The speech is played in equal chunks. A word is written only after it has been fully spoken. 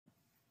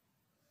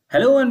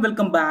Hello and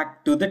welcome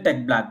back to the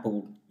Tech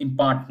Blackboard. In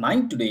part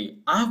 9 today,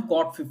 I have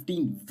got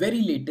 15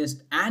 very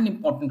latest and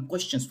important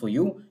questions for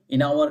you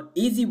in our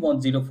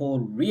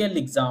AZ-104 real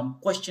exam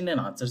question and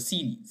answer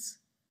series.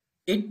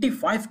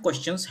 85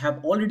 questions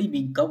have already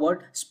been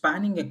covered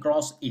spanning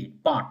across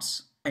 8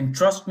 parts. And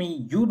trust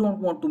me, you don't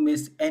want to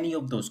miss any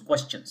of those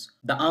questions.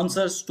 The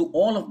answers to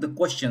all of the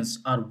questions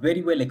are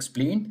very well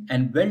explained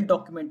and well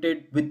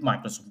documented with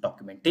Microsoft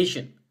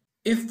documentation.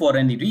 If for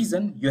any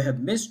reason you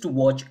have missed to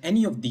watch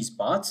any of these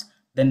parts,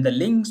 then the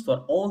links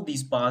for all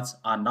these parts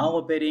are now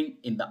appearing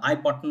in the I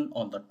button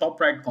on the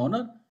top right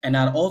corner and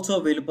are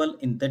also available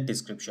in the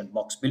description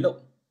box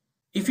below.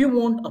 If you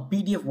want a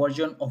PDF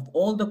version of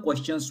all the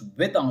questions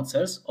with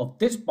answers of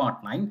this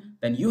part 9,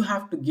 then you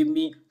have to give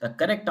me the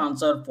correct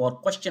answer for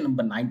question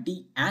number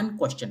 90 and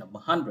question number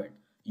 100.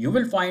 You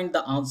will find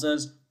the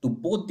answers to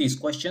both these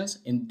questions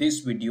in this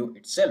video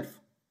itself.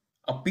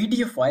 A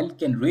PDF file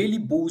can really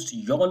boost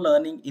your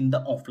learning in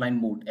the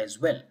offline mode as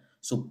well.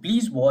 So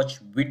please watch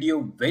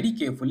video very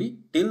carefully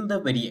till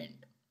the very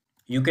end.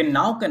 You can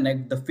now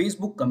connect the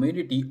Facebook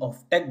community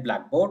of Tech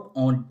Blackboard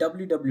on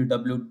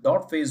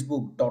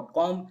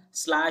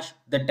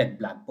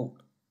www.facebook.com/thetechblackboard.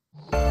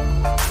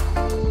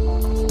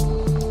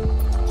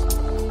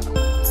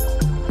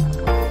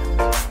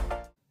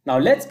 Now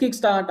let's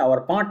kickstart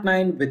our part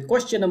 9 with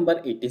question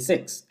number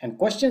 86. And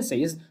question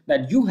says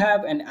that you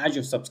have an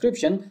Azure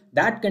subscription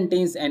that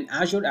contains an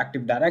Azure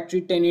Active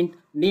Directory tenant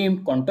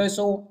named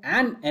Contoso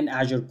and an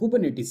Azure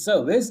Kubernetes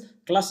service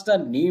cluster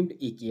named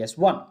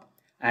AKS1.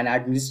 An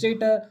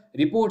administrator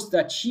reports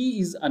that she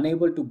is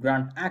unable to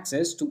grant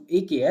access to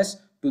AKS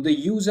to the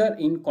user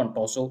in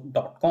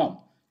contoso.com.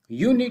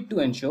 You need to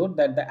ensure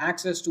that the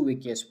access to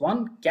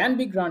AKS1 can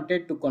be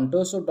granted to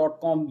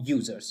contoso.com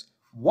users.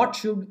 What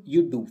should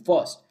you do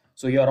first?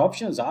 So your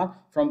options are: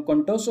 from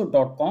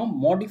contoso.com,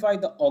 modify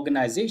the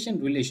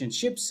organization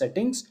relationship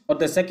settings, or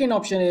the second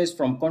option is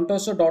from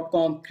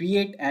contoso.com,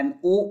 create an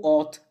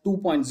OAuth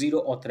 2.0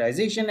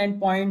 authorization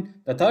endpoint.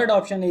 The third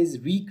option is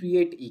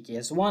recreate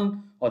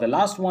AKS1, or the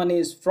last one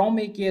is from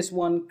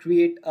AKS1,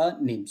 create a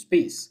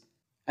namespace.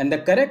 And the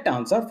correct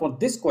answer for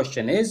this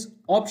question is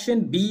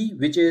option B,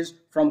 which is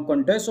from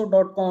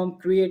contoso.com,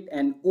 create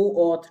an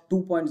OAuth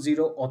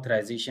 2.0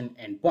 authorization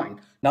endpoint.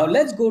 Now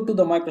let's go to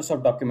the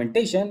Microsoft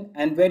documentation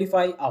and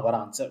verify our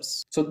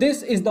answers. So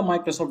this is the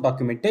Microsoft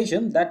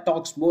documentation that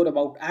talks more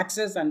about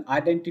access and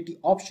identity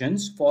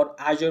options for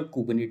Azure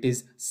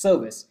Kubernetes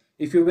service.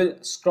 If you will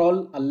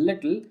scroll a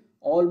little,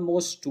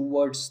 almost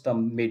towards the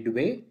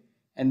midway,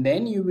 and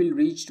then you will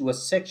reach to a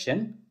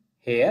section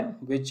here,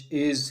 which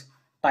is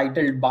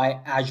titled by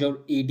Azure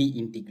AD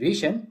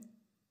integration.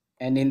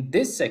 And in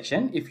this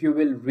section, if you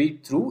will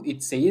read through,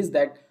 it says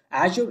that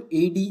Azure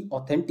AD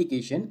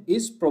authentication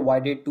is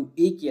provided to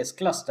AKS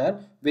cluster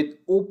with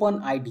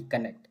OpenID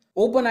Connect.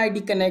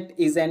 OpenID Connect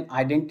is an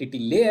identity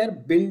layer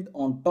built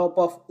on top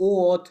of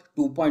OAuth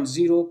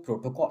 2.0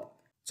 protocol.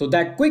 So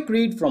that quick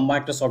read from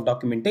Microsoft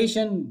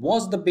documentation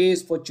was the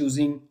base for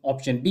choosing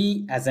option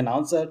B as an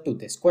answer to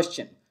this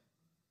question.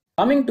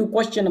 Coming to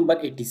question number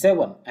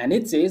 87, and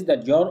it says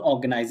that your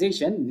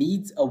organization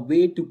needs a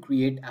way to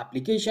create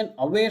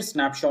application-aware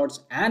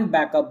snapshots and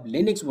backup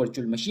Linux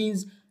virtual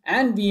machines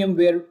and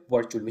VMware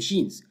virtual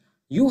machines.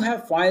 You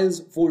have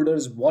files,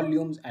 folders,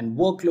 volumes, and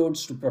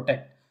workloads to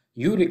protect.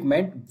 You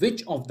recommend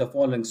which of the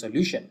following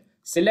solution?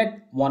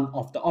 Select one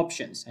of the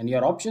options, and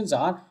your options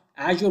are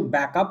Azure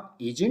Backup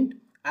Agent,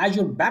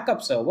 Azure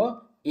Backup Server,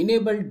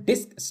 Enable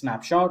Disk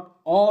Snapshot,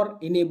 or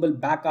Enable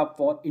Backup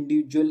for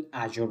individual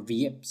Azure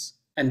VMs.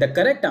 And the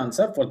correct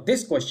answer for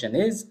this question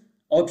is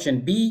option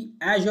B,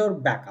 Azure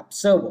Backup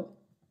Server.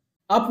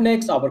 Up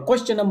next, our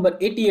question number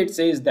 88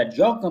 says that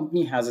your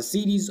company has a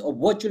series of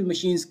virtual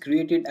machines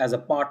created as a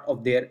part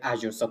of their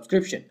Azure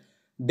subscription.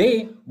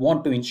 They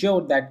want to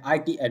ensure that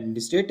IT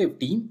administrative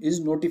team is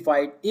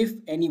notified if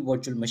any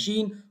virtual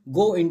machine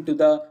go into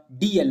the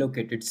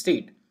deallocated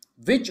state.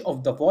 Which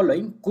of the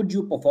following could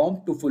you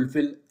perform to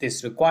fulfill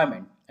this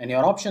requirement? And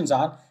your options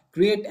are: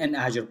 create an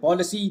Azure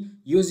policy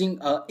using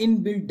an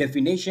inbuilt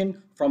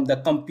definition from the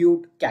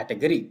compute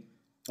category.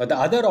 Or the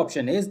other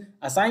option is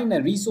assign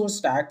a resource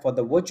tag for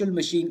the virtual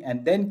machine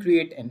and then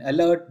create an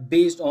alert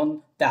based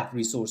on that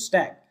resource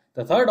tag.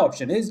 The third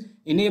option is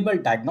enable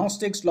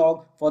diagnostics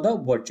log for the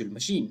virtual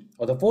machine.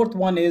 Or the fourth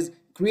one is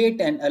create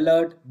an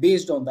alert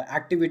based on the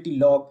activity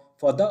log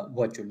for the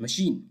virtual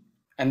machine.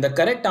 And the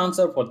correct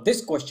answer for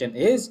this question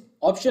is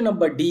option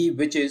number D,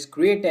 which is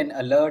create an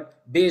alert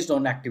based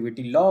on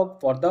activity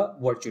log for the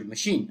virtual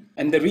machine.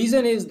 And the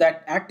reason is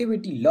that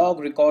activity log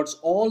records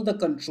all the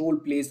control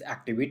place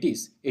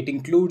activities. It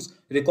includes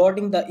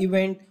recording the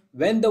event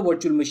when the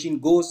virtual machine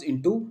goes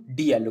into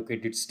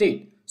deallocated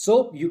state.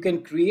 So you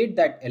can create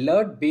that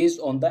alert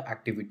based on the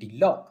activity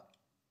log.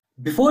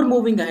 Before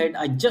moving ahead,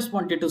 I just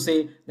wanted to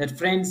say that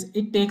friends,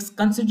 it takes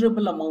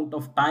considerable amount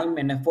of time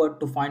and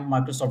effort to find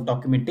Microsoft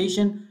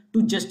documentation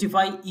to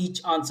justify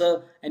each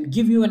answer and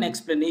give you an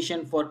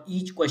explanation for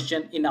each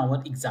question in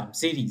our exam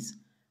series.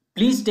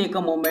 Please take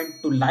a moment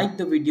to like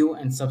the video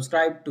and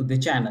subscribe to the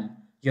channel.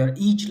 Your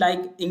each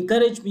like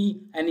encourages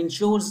me and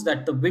ensures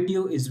that the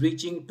video is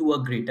reaching to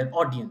a greater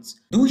audience.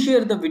 Do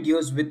share the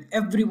videos with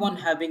everyone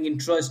having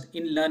interest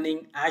in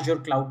learning Azure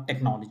Cloud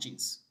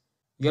technologies.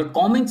 Your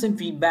comments and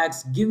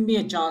feedbacks give me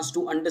a chance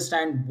to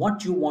understand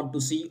what you want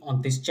to see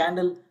on this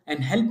channel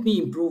and help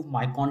me improve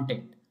my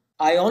content.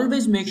 I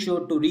always make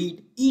sure to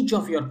read each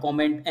of your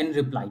comments and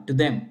reply to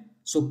them.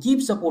 So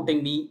keep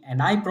supporting me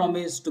and I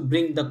promise to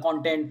bring the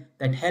content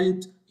that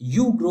helps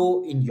you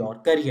grow in your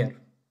career.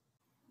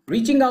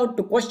 Reaching out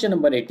to question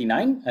number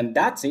 89, and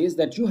that says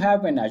that you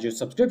have an Azure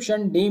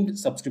subscription named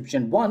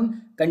subscription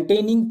 1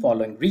 containing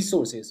following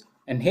resources.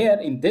 And here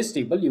in this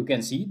table, you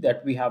can see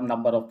that we have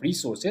number of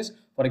resources.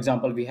 For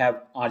example, we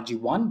have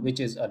RG1,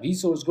 which is a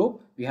resource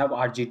group. We have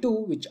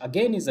RG2, which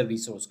again is a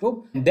resource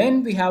group. And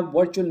then we have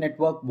virtual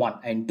network 1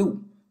 and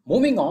 2.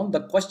 Moving on,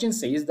 the question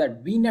says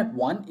that VNet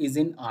 1 is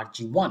in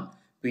RG1.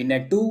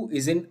 VNet 2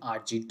 is in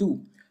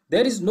RG2.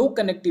 There is no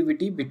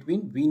connectivity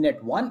between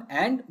VNet 1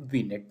 and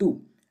VNet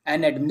 2.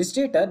 An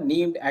administrator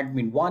named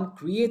admin1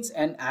 creates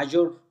an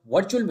Azure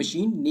virtual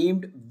machine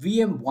named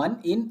VM1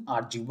 in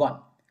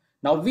RG1.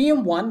 Now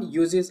VM1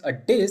 uses a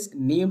disk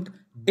named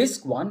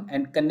disk1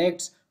 and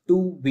connects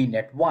to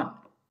VNet1.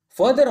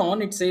 Further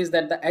on, it says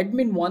that the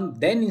admin1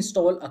 then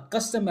install a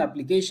custom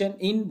application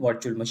in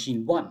virtual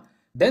machine 1.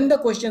 Then the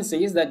question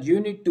says that you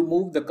need to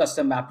move the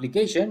custom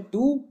application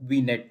to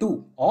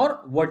VNet2 or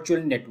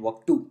virtual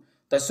network 2.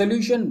 The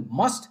solution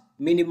must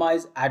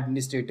minimize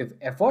administrative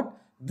effort.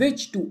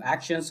 Which two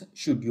actions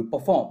should you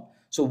perform?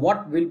 So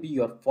what will be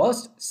your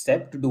first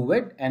step to do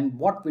it and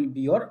what will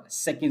be your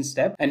second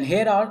step? And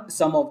here are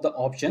some of the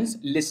options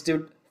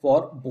listed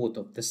for both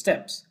of the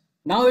steps.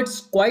 Now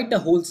it's quite a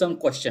wholesome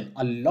question.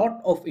 A lot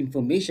of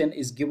information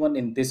is given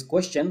in this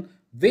question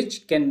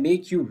which can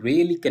make you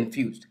really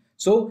confused.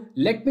 So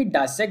let me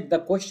dissect the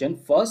question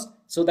first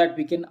so that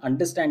we can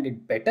understand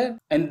it better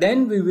and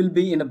then we will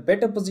be in a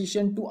better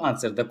position to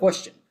answer the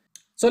question.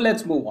 So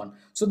let's move on.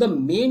 So the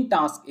main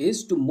task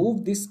is to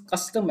move this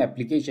custom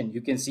application.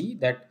 You can see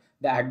that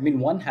the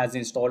admin1 has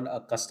installed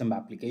a custom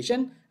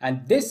application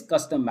and this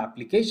custom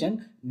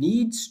application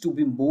needs to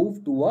be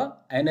moved to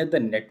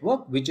another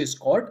network which is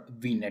called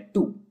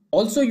VNet2.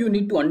 Also, you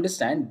need to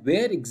understand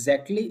where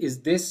exactly is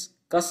this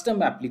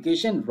custom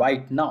application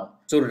right now.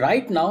 So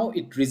right now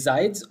it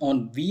resides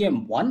on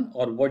VM1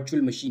 or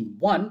virtual machine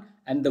 1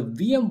 and the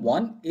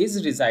VM1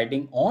 is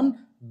residing on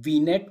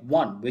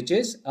VNet1 which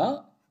is a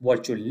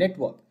virtual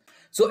network.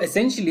 So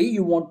essentially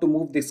you want to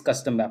move this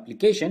custom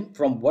application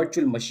from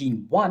virtual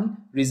machine 1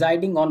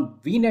 residing on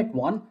VNet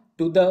 1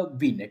 to the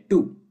VNet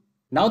 2.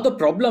 Now the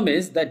problem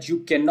is that you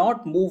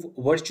cannot move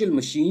virtual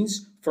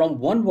machines from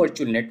one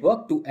virtual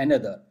network to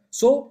another.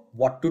 So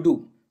what to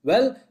do?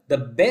 Well, the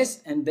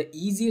best and the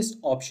easiest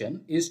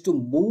option is to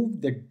move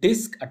the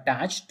disk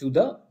attached to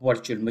the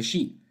virtual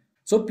machine.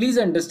 So please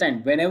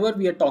understand, whenever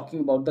we are talking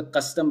about the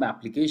custom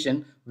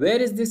application,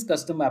 where is this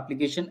custom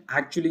application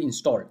actually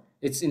installed?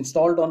 It's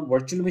installed on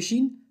virtual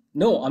machine?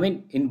 No, I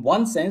mean, in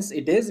one sense,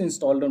 it is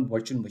installed on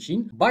virtual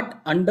machine,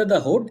 but under the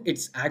hood,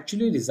 it's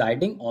actually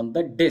residing on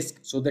the disk.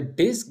 So the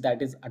disk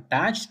that is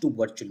attached to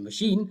virtual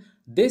machine,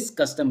 this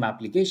custom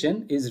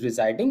application is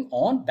residing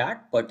on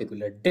that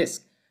particular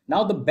disk.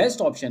 Now, the best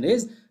option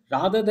is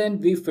rather than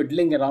we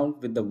fiddling around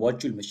with the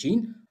virtual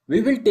machine, we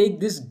will take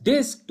this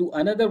disk to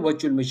another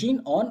virtual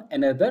machine on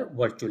another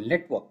virtual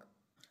network.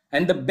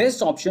 And the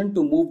best option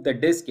to move the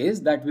disk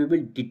is that we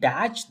will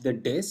detach the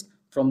disk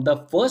from the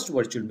first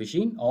virtual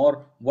machine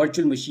or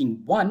virtual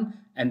machine 1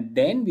 and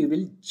then we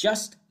will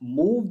just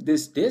move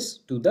this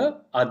disk to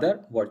the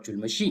other virtual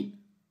machine.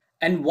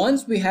 And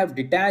once we have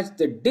detached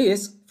the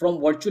disk from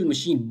virtual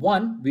machine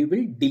 1, we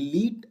will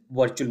delete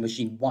virtual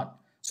machine 1.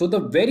 So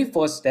the very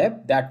first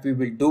step that we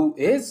will do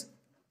is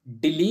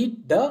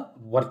delete the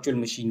virtual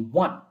machine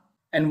 1.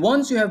 And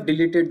once you have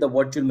deleted the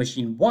virtual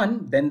machine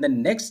 1, then the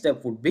next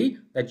step would be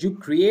that you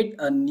create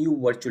a new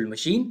virtual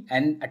machine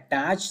and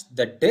attach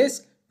the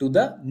disk to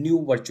the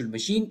new virtual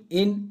machine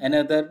in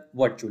another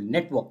virtual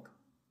network.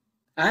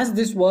 As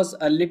this was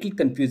a little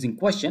confusing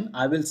question,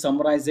 I will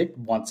summarize it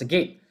once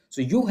again.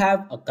 So you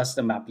have a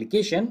custom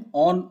application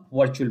on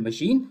virtual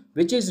machine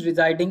which is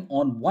residing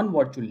on one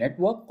virtual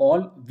network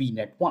called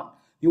VNet1.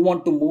 You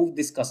want to move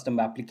this custom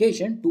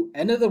application to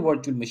another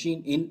virtual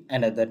machine in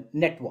another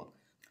network.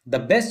 The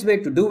best way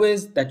to do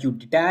is that you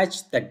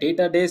detach the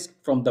data disk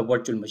from the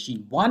virtual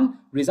machine 1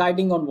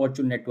 residing on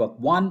virtual network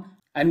 1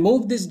 and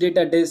move this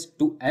data disk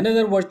to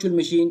another virtual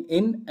machine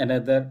in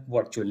another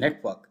virtual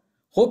network.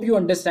 Hope you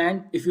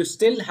understand. If you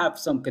still have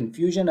some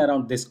confusion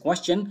around this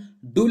question,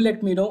 do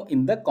let me know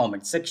in the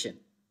comment section.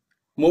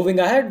 Moving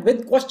ahead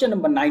with question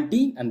number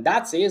 90, and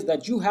that says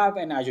that you have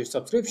an Azure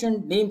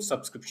subscription named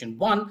subscription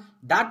 1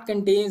 that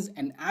contains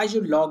an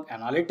Azure Log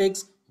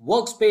Analytics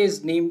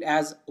workspace named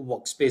as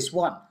workspace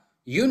 1.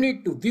 You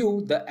need to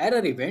view the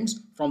error events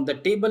from the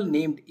table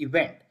named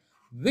event.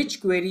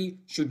 Which query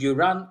should you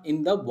run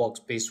in the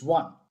workspace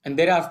 1? And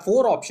there are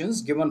 4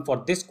 options given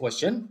for this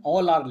question.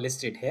 All are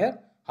listed here.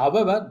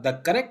 However, the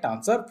correct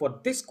answer for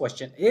this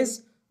question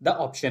is the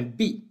option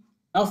B.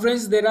 Now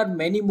friends, there are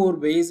many more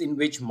ways in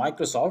which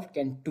Microsoft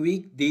can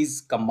tweak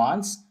these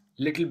commands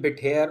little bit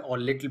here or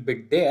little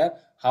bit there.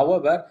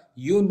 However,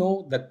 you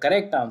know the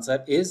correct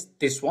answer is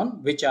this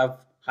one, which I've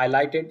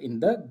highlighted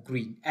in the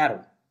green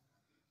arrow.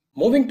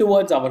 Moving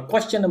towards our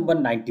question number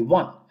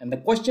 91, and the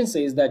question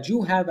says that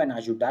you have an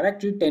Azure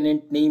directory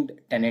tenant named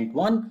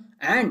tenant1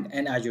 and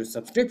an Azure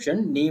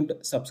subscription named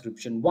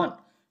subscription1.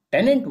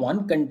 Tenant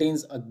 1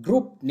 contains a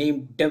group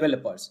named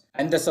developers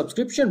and the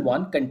subscription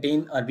 1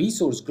 contains a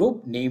resource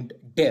group named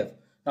dev.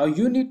 Now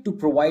you need to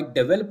provide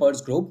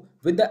developers group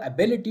with the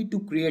ability to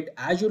create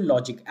Azure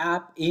Logic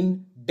app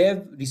in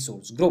dev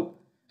resource group.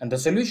 And the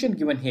solution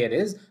given here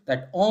is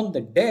that on the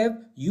dev,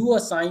 you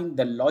assign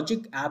the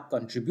logic app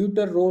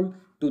contributor role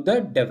to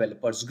the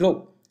developers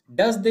group.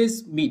 Does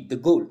this meet the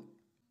goal?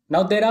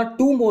 Now there are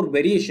two more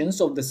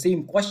variations of the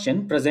same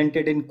question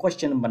presented in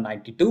question number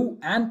 92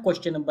 and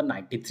question number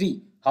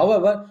 93.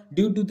 However,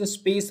 due to the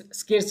space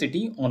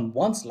scarcity on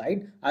one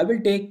slide, I will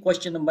take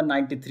question number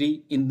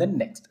 93 in the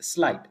next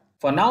slide.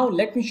 For now,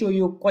 let me show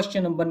you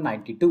question number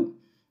 92.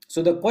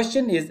 So the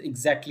question is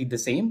exactly the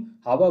same.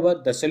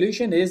 However, the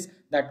solution is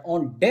that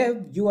on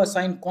dev, you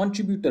assign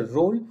contributor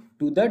role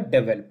to the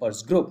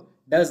developers group.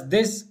 Does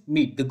this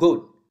meet the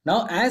goal?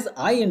 Now, as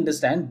I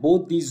understand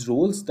both these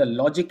roles, the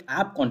logic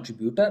app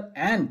contributor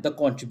and the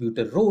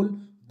contributor role,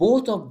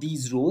 both of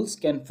these roles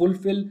can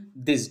fulfill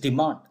this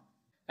demand.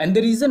 And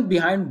the reason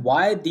behind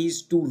why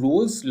these two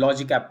roles,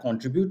 logic app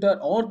contributor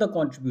or the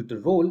contributor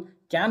role,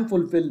 can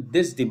fulfill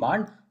this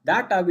demand,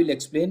 that I will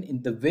explain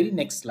in the very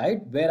next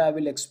slide, where I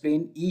will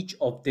explain each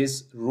of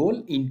this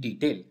role in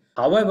detail.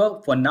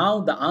 However, for now,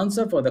 the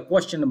answer for the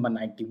question number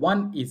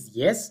 91 is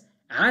yes,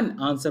 and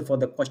answer for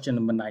the question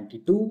number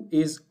 92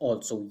 is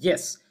also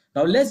yes.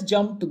 Now let's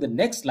jump to the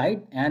next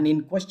slide, and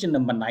in question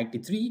number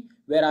 93,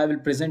 where I will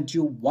present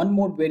you one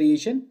more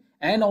variation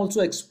and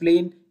also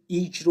explain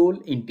each role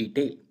in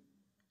detail.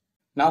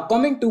 Now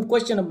coming to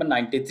question number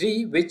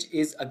 93, which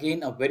is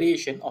again a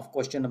variation of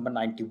question number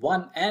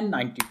 91 and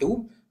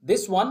 92.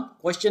 This one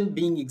question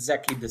being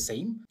exactly the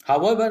same.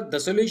 However, the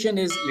solution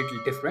is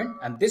little different,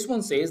 and this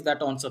one says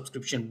that on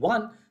subscription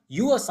 1,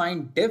 you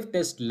assign dev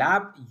test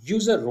lab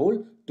user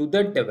role to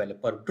the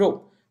developer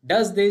group.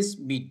 Does this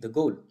meet the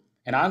goal?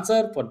 An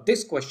answer for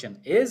this question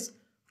is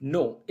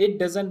no, it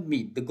doesn't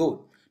meet the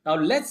goal. Now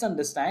let's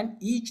understand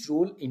each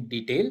role in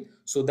detail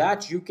so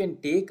that you can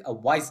take a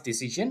wise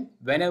decision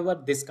whenever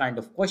this kind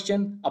of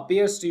question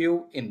appears to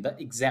you in the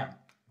exam.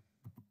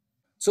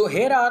 So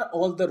here are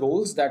all the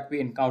roles that we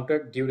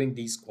encountered during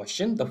these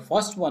questions. The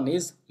first one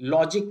is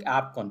logic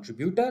app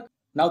contributor.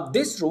 Now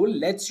this role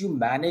lets you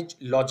manage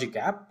logic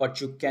app,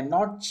 but you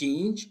cannot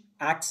change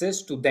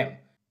access to them.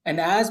 And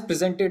as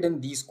presented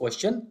in these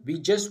questions, we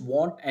just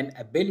want an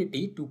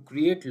ability to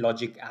create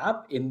logic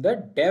app in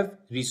the dev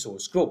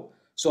resource group.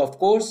 So of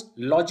course,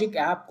 logic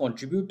app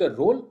contributor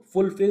role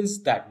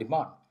fulfills that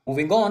demand.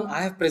 Moving on,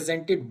 I have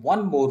presented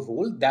one more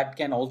role that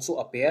can also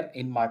appear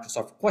in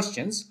Microsoft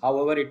questions.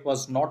 However, it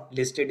was not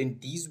listed in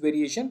these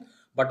variation,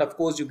 but of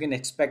course you can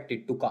expect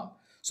it to come.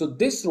 So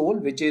this role,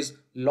 which is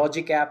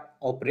logic app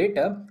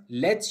operator,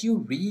 lets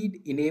you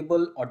read,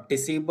 enable or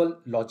disable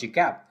logic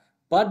app,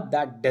 but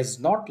that does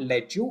not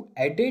let you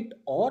edit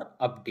or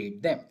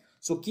update them.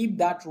 So keep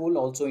that role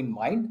also in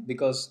mind,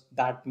 because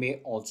that may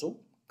also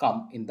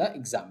come in the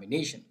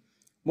examination.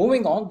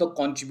 Moving on, the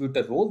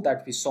contributor role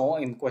that we saw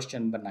in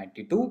question number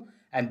 92,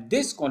 and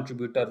this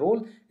contributor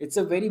role, it's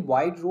a very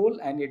wide role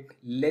and it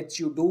lets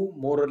you do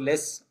more or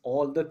less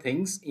all the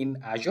things in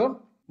Azure.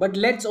 But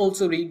let's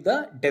also read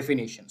the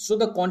definition. So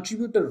the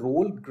contributor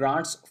role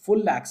grants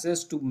full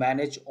access to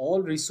manage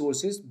all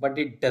resources, but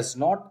it does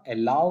not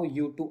allow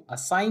you to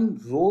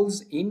assign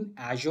roles in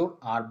Azure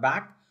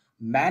RBAC,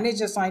 manage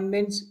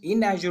assignments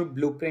in Azure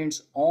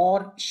Blueprints,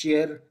 or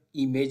share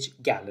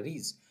image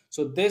galleries.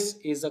 So this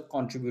is a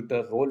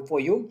contributor role for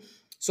you.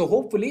 So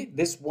hopefully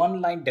this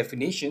one-line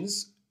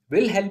definitions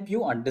will help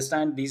you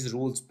understand these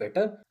rules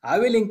better. I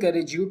will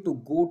encourage you to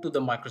go to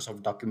the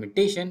Microsoft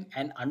documentation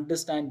and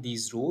understand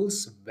these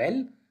rules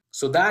well,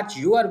 so that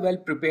you are well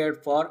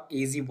prepared for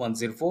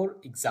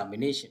AZ-104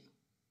 examination.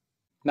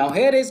 Now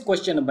here is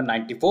question number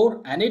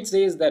 94, and it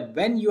says that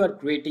when you are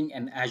creating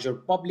an Azure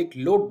public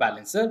load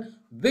balancer,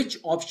 which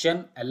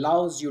option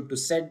allows you to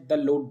set the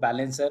load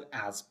balancer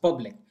as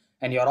public?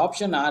 And your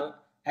option are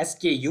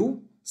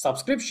SKU,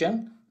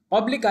 subscription,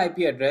 public IP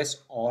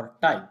address, or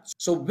type.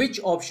 So which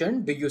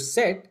option do you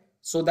set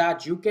so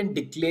that you can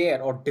declare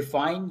or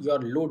define your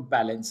load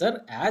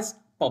balancer as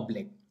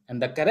public?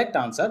 And the correct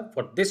answer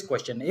for this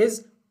question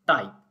is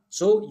type.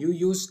 So you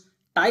use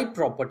type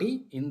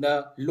property in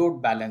the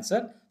load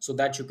balancer so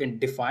that you can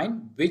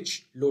define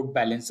which load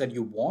balancer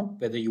you want,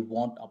 whether you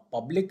want a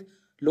public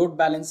load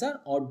balancer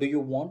or do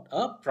you want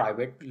a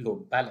private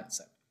load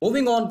balancer.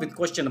 Moving on with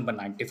question number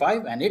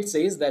 95, and it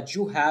says that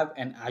you have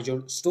an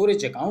Azure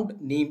storage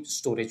account named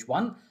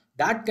storage1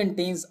 that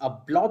contains a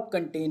blob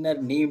container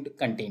named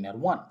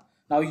container1.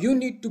 Now you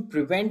need to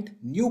prevent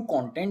new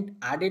content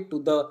added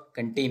to the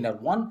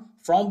container1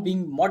 from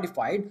being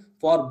modified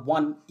for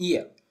 1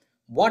 year.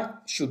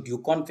 what should you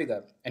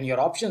configure? And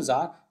your options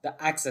are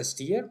the access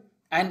tier,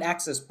 an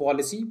access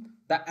policy,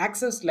 the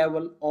access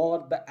level,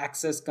 or the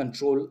access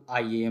control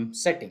IAM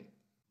setting.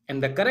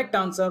 And the correct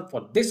answer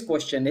for this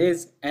question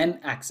is an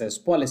access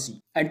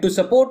policy. And to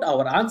support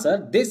our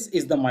answer, this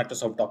is the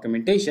Microsoft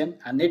documentation,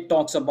 and it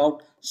talks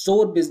about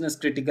store business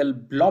critical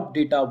blob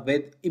data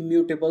with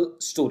immutable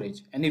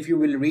storage. And if you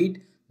will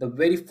read the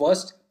very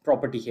first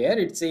property here,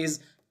 it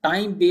says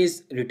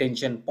time-based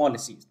retention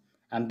policies.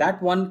 And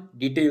that one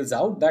details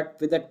out that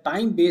with a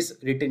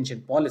time-based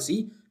retention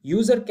policy,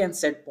 user can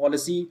set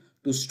policy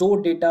to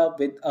store data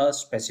with a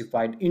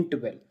specified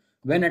interval.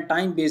 When a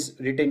time-based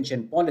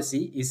retention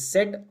policy is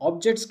set,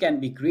 objects can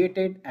be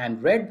created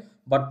and read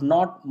but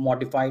not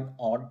modified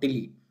or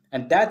deleted.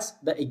 And that's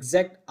the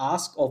exact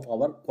ask of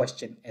our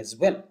question as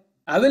well.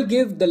 I will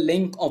give the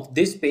link of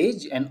this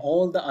page and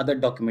all the other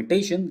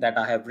documentation that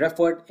I have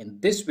referred in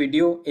this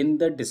video in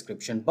the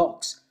description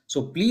box.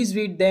 So please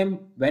read them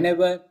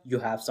whenever you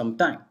have some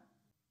time.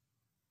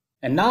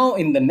 And now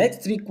in the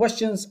next 3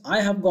 questions, I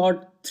have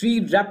got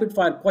 3 rapid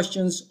fire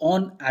questions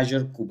on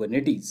Azure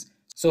Kubernetes.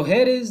 So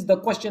here is the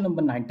question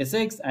number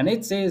 96, and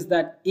it says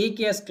that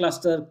AKS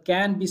cluster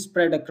can be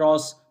spread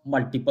across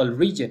multiple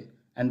regions.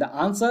 And the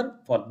answer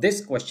for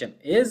this question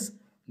is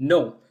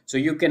no. So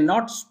you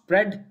cannot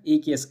spread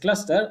AKS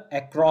cluster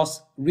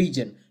across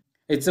region.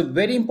 It's a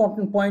very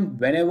important point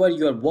whenever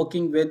you are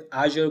working with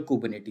Azure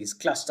Kubernetes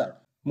cluster.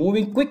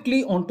 Moving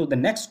quickly on to the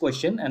next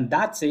question, and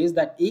that says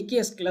that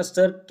AKS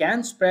cluster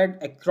can spread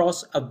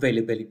across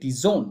availability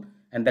zone.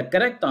 And the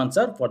correct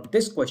answer for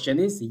this question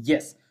is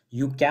yes.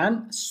 You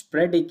can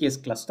spread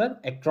AKS cluster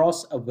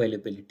across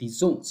availability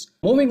zones.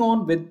 Moving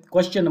on with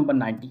question number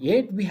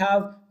 98, we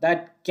have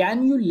that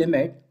can you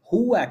limit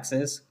who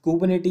access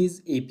Kubernetes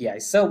API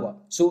server?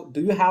 So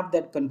do you have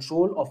that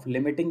control of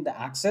limiting the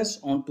access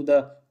onto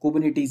the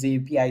Kubernetes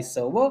API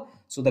server?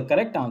 So the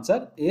correct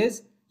answer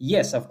is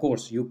yes, of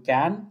course, you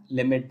can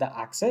limit the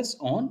access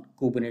on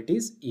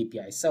Kubernetes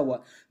API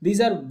server.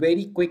 These are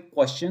very quick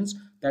questions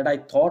that I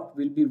thought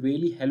will be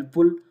really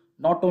helpful,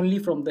 not only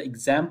from the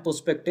exam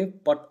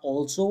perspective, but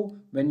also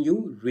when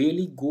you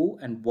really go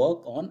and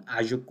work on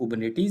Azure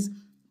Kubernetes,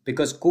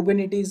 because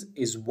Kubernetes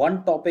is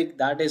one topic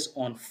that is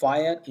on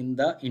fire in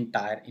the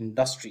entire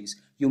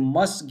industries. You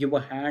must give a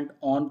hand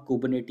on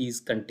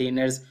Kubernetes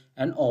containers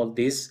and all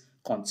these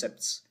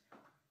concepts.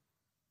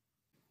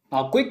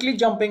 Now quickly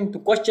jumping to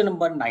question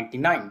number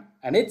 99,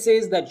 and it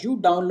says that you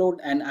download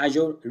an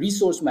Azure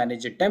Resource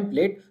Manager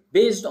template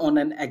based on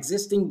an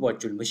existing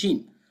virtual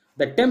machine.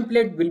 The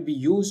template will be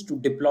used to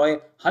deploy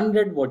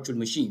 100 virtual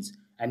machines,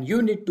 and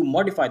you need to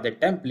modify the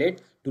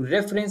template to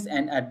reference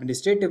an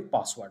administrative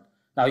password.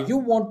 Now you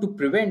want to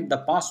prevent the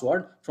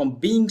password from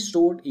being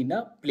stored in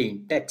a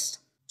plain text.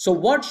 So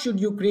what should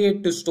you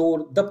create to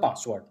store the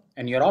password?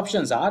 And your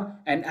options are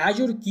an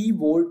Azure Key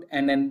Vault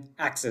and an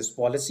access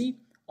policy,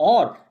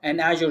 or an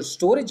Azure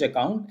storage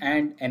account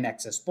and an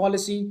access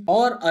policy,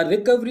 or a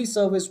recovery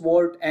service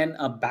vault and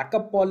a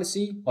backup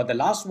policy, or the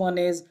last one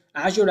is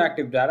Azure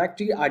Active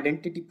Directory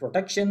identity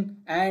protection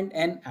and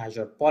an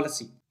Azure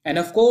policy. And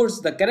of course,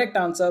 the correct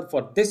answer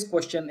for this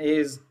question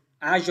is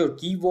Azure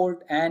Key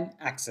Vault and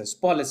access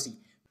policy.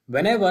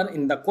 Whenever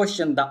in the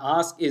question the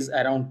ask is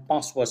around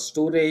password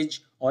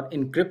storage or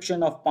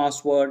encryption of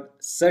password,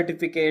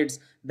 certificates,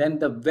 then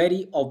the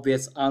very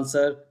obvious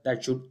answer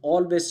that should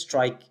always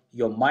strike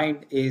your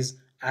mind is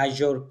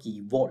Azure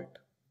Key Vault.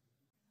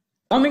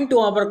 Coming to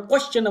our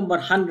question number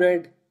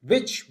 100,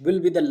 which will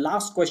be the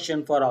last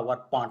question for our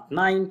part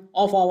 9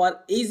 of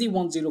our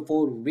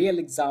AZ-104 real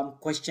exam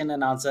question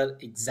and answer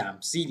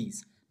exam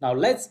series. Now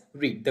let's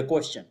read the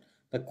question.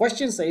 The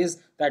question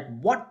says that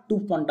what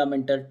 2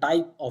 fundamental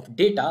type of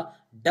data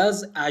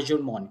does Azure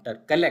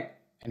Monitor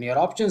collect? And your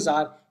options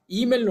are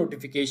email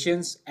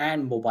notifications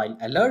and mobile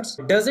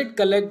alerts. Does it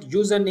collect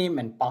username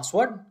and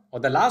password? Or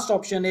the last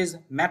option is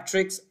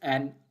metrics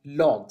and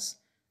logs.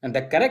 And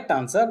the correct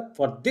answer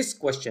for this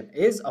question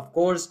is, of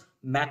course,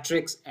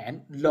 metrics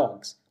and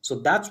logs. So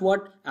that's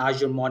what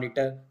Azure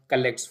Monitor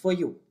collects for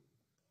you.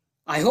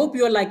 I hope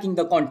you are liking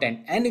the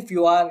content, and if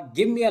you are,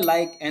 give me a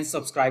like and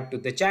subscribe to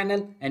the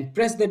channel and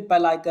press that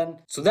bell icon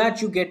so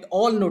that you get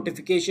all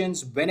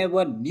notifications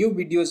whenever new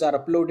videos are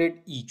uploaded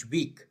each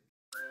week.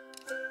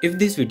 If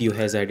this video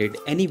has added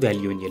any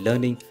value in your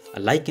learning, a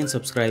like and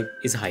subscribe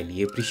is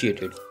highly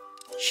appreciated.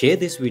 Share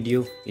this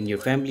video in your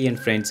family and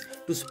friends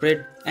to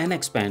spread and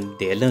expand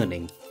their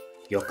learning.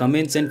 Your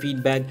comments and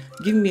feedback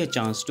give me a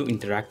chance to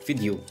interact with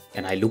you,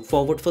 and I look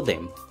forward for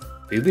them.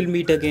 We will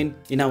meet again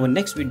in our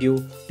next video.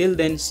 Till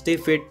then, stay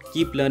fit,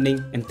 keep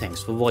learning, and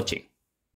thanks for watching.